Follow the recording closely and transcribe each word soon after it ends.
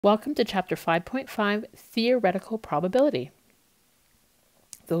Welcome to Chapter 5.5, Theoretical Probability.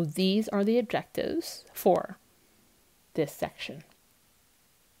 So these are the objectives for this section.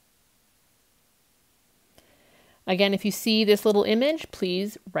 Again, if you see this little image,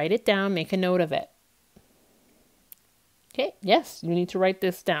 please write it down, make a note of it. Okay, yes, you need to write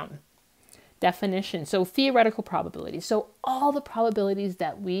this down. Definition. So theoretical probability. So all the probabilities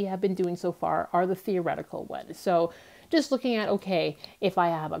that we have been doing so far are the theoretical ones. So just looking at, okay, if I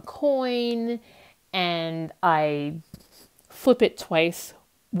have a coin and I flip it twice,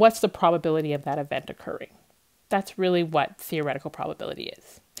 what's the probability of that event occurring? That's really what theoretical probability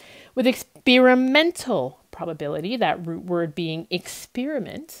is. With experimental probability, that root word being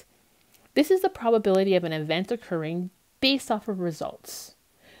experiment, this is the probability of an event occurring based off of results.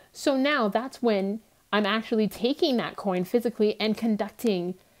 So now that's when I'm actually taking that coin physically and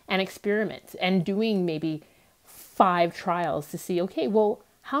conducting an experiment and doing maybe 5 trials to see, okay, well,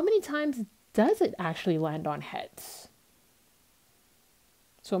 how many times does it actually land on heads?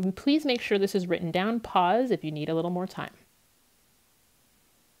 So please make sure this is written down. Pause if you need a little more time.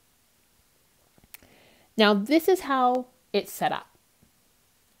 Now, this is how it's set up.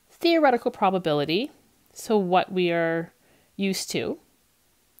 Theoretical probability, so what we are used to,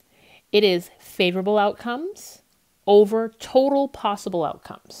 it is favorable outcomes over total possible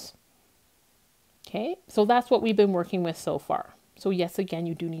outcomes. Okay, so that's what we've been working with so far. So yes, again,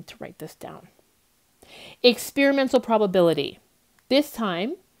 you do need to write this down. Experimental probability. This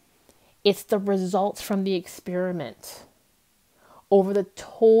time, it's the results from the experiment over the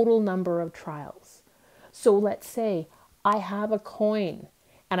total number of trials. So let's say I have a coin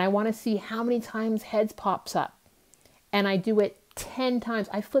and I want to see how many times heads pops up. And I do it 10 times.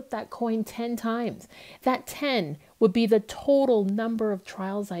 I flip that coin 10 times. That 10 would be the total number of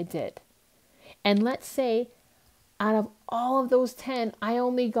trials I did. And let's say out of all of those 10, I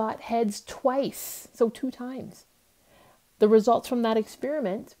only got heads twice, so 2 times. The results from that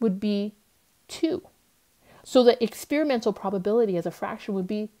experiment would be 2. So the experimental probability as a fraction would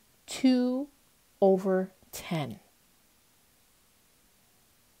be 2 over 10.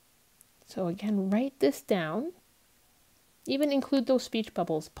 So again, write this down. Even include those speech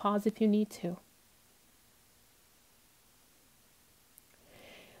bubbles. Pause if you need to.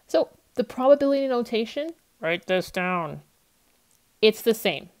 So the probability notation, write this down. It's the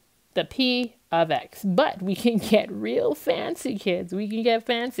same, the P of X, but we can get real fancy, kids. We can get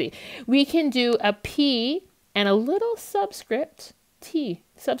fancy. We can do a P and a little subscript, T.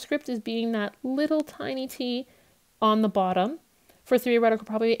 Subscript is being that little tiny T on the bottom for theoretical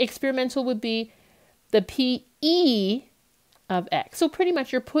probability. Experimental would be the PE of X. So pretty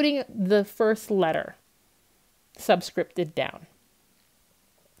much you're putting the first letter subscripted down.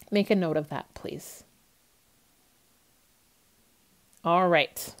 Make a note of that, please. All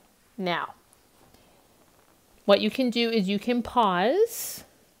right. Now, what you can do is you can pause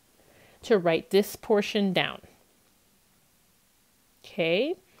to write this portion down.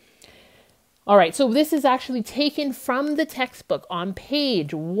 Okay. All right. So this is actually taken from the textbook on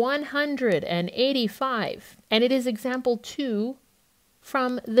page 185, and it is example 2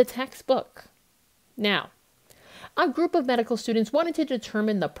 from the textbook. Now, a group of medical students wanted to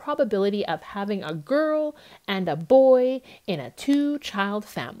determine the probability of having a girl and a boy in a 2-child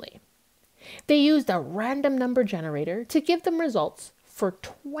family. They used a random number generator to give them results for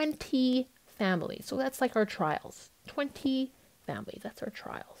 20 families. So that's like our trials. 20 families, that's our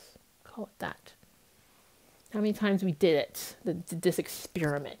trials. Call it that. How many times we did it, this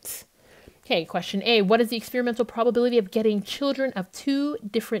experiment. Okay, question A. What is the experimental probability of getting children of 2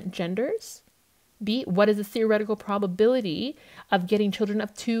 different genders? B, what is the theoretical probability of getting children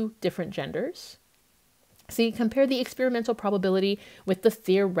of 2 different genders? C, compare the experimental probability with the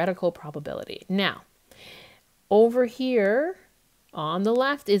theoretical probability. Now, over here on the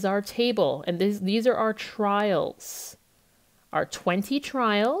left is our table, and these are our trials. Our 20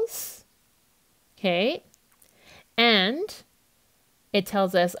 trials, okay? And it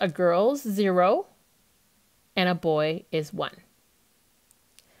tells us a girl's 0 and a boy is 1.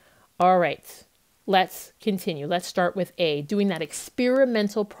 All right. Let's continue. Let's start with A, doing that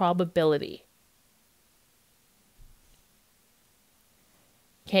experimental probability.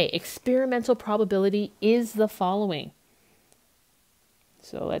 Okay, experimental probability is the following.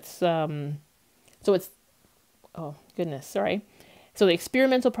 So let's, oh goodness, sorry. So the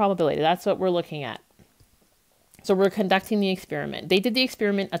experimental probability, that's what we're looking at. So we're conducting the experiment. They did the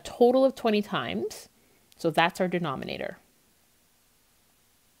experiment a total of 20 times. So that's our denominator.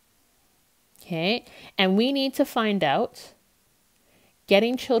 Okay, and we need to find out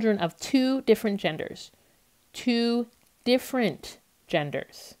getting children of 2 different genders. 2 different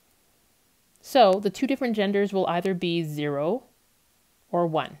genders. So the two different genders will either be 0 or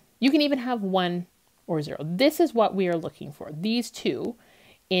 1. You can even have 1 or 0. This is what we are looking for, these two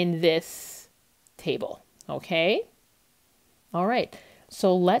in this table, okay? All right,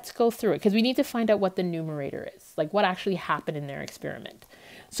 so let's go through it because we need to find out what the numerator is, like what actually happened in their experiment.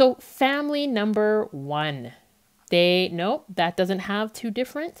 So family number 1, nope, that doesn't have two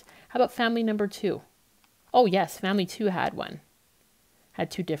different. How about family number 2? Oh yes, family 2 had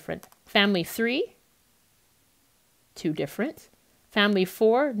two different. Family 3, 2 different. Family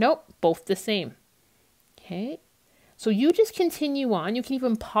 4, nope, both the same. Okay, so you just continue on. You can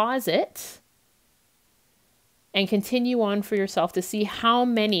even pause it and continue on for yourself to see how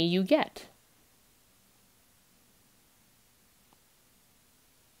many you get.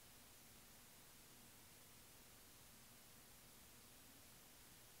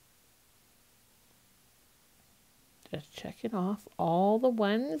 Just checking off all the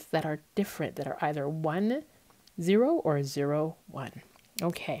ones that are different, that are either 1, 0 or 0, 1.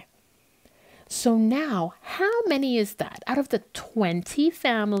 Okay. So now, how many is that? Out of the 20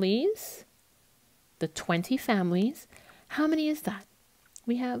 families, how many is that?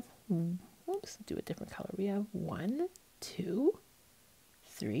 We have, oops, do a different color. We have 1, 2,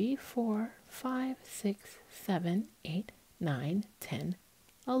 3, 4, 5, 6, 7, 8, 9, 10,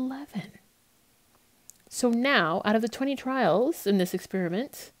 11. So now, out of the 20 trials in this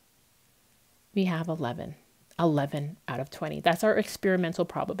experiment, we have 11. 11 out of 20. That's our experimental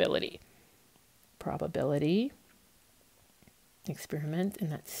probability. Probability, experiment,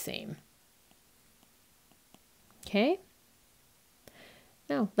 and that's same. Okay.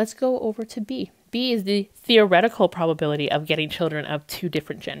 Now, let's go over to B. B is the theoretical probability of getting children of two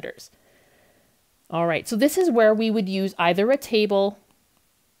different genders. All right, so this is where we would use either a table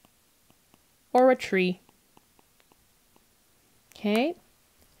or a tree, okay,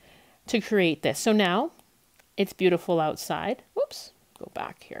 to create this. So now, it's beautiful outside. Whoops, go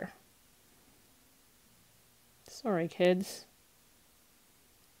back here. Sorry, kids.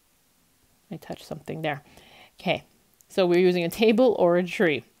 I touched something there. Okay, so we're using a table or a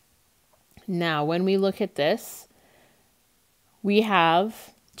tree. Now, when we look at this, we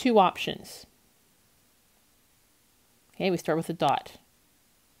have two options. Okay, we start with a dot.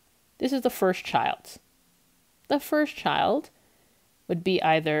 This is the first child. The first child would be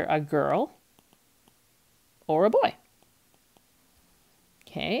either a girl or a boy.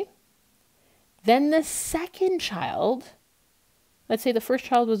 Okay. Then the second child, let's say the first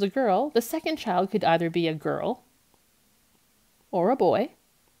child was a girl, the second child could either be a girl or a boy.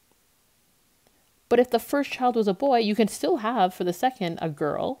 But if the first child was a boy, you can still have for the second a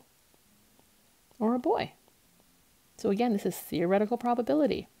girl or a boy. So again, this is theoretical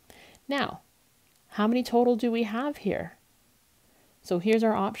probability. Now, how many total do we have here? So here's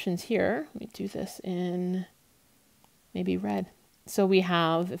our options here. Let me do this in maybe red. So we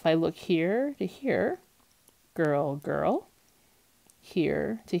have, if I look here to here, girl, girl,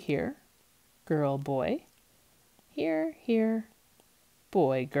 here to here, girl, boy, here, here,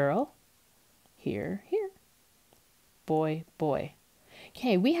 boy, girl, here, here, boy, boy.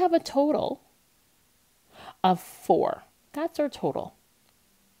 Okay, we have a total of 4. That's our total.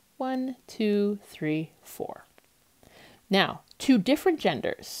 1, 2, 3, 4. Now, two different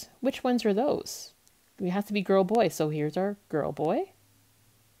genders. Which ones are those? We have to be girl, boy. So here's our girl, boy,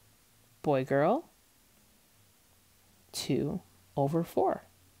 boy, girl, 2 over 4.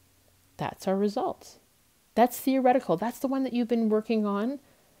 That's our result. That's theoretical. That's the one that you've been working on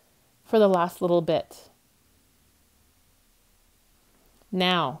for the last little bit.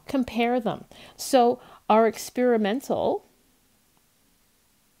 Now, compare them. So our experimental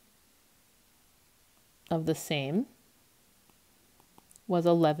of the same was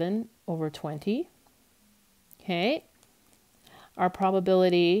 11 over 20. Okay. Our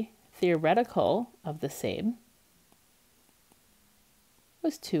probability theoretical of the same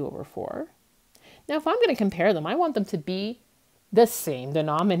was 2 over 4. Now, if I'm going to compare them, I want them to be the same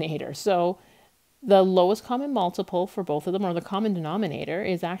denominator. So the lowest common multiple for both of them, or the common denominator,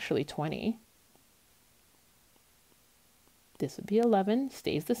 is actually 20. This would be 11,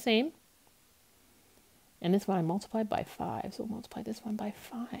 stays the same. And this one I multiplied by 5, so we'll multiply this one by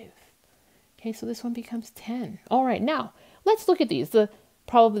 5. Okay, so this one becomes 10. All right, now let's look at these.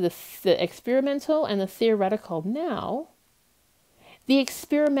 Probably the experimental and the theoretical. Now, the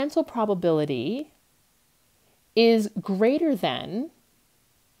experimental probability is greater than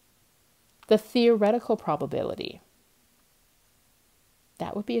the theoretical probability.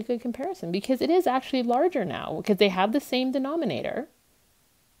 That would be a good comparison because it is actually larger now because they have the same denominator.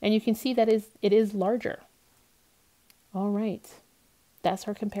 And you can see that it is larger. All right. That's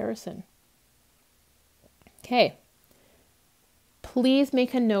our comparison. Okay. Please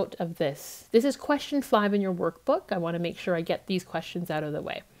make a note of this. This is question 5 in your workbook. I want to make sure I get these questions out of the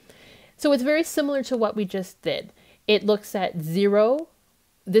way. So it's very similar to what we just did. It looks at 0.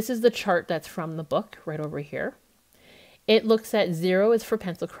 This is the chart that's from the book right over here. It looks at 0 is for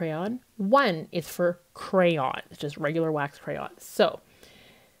pencil crayon. 1 is for crayon. It's just regular wax crayon. So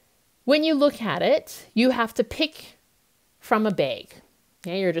when you look at it, you have to pick from a bag.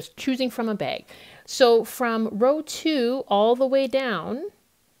 Okay, you're just choosing from a bag. So from row 2 all the way down,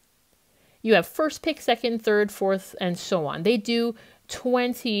 you have first pick, second, third, fourth, and so on. They do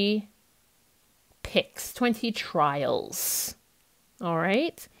 20 picks, 20 trials. All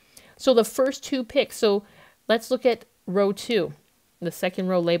right. So the first 2 picks. So let's look at row 2, the second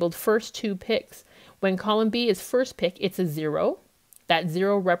row labeled first 2 picks. When column B is first pick, it's a 0. That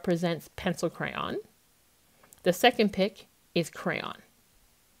 0 represents pencil crayon. The second pick is crayon.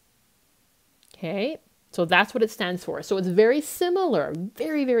 Okay, so that's what it stands for. So it's very similar,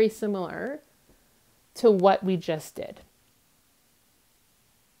 very, very similar to what we just did.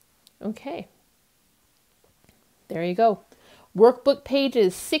 Okay, there you go. Workbook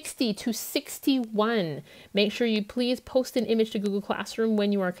pages 60 to 61. Make sure you please post an image to Google Classroom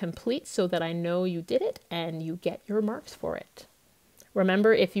when you are complete so that I know you did it and you get your marks for it.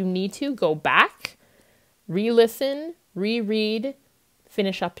 Remember, if you need to, go back, re-listen, reread,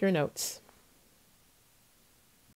 finish up your notes.